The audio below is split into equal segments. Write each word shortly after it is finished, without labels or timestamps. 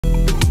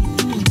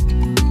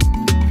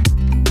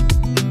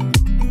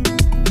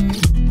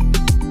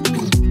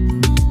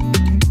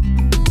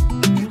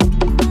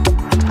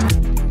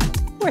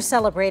We're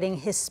celebrating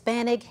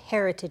Hispanic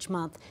Heritage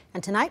Month,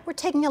 and tonight we're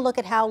taking a look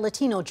at how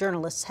Latino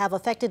journalists have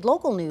affected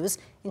local news,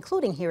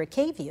 including here at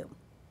KVUE.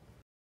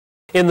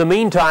 In the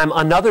meantime,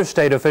 another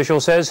state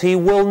official says he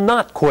will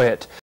not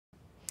quit.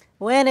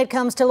 When it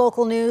comes to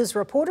local news,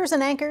 reporters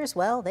and anchors,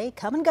 well, they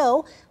come and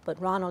go.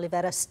 But Ron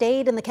Olivera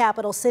stayed in the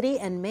capital city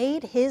and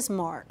made his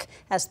mark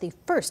as the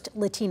first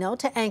Latino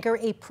to anchor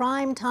a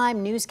primetime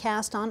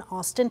newscast on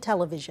Austin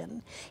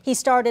television. He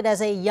started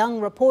as a young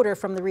reporter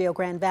from the Rio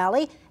Grande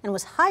Valley and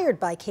was hired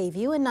by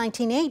KVUE in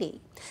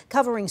 1980.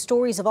 Covering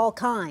stories of all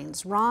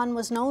kinds, Ron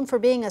was known for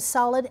being a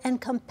solid and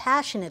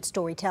compassionate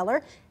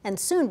storyteller and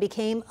soon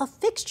became a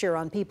fixture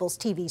on people's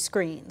TV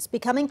screens,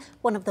 becoming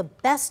one of the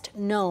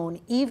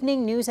best-known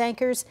evening news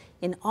anchors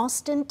in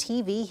Austin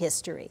TV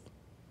history.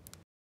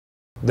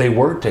 They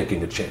were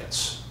taking a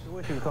chance.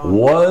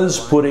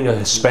 Was putting a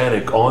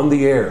Hispanic on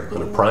the air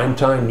on a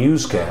primetime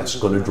newscast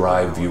going to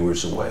drive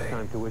viewers away?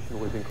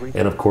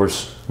 And of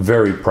course,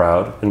 very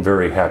proud and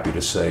very happy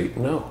to say,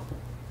 no,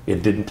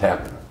 it didn't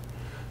happen.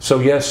 So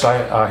yes,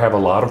 I have a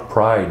lot of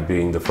pride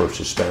being the first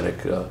Hispanic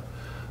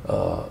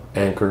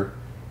anchor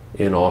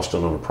in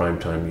Austin on a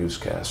primetime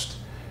newscast.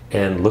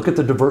 And look at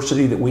the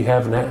diversity that we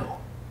have now,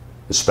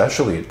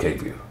 especially at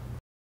KVUE.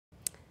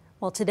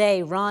 Well,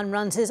 today, Ron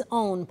runs his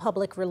own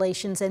public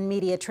relations and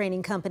media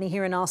training company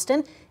here in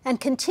Austin and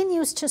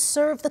continues to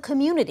serve the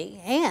community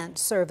and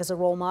serve as a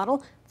role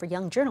model for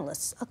young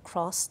journalists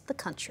across the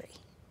country.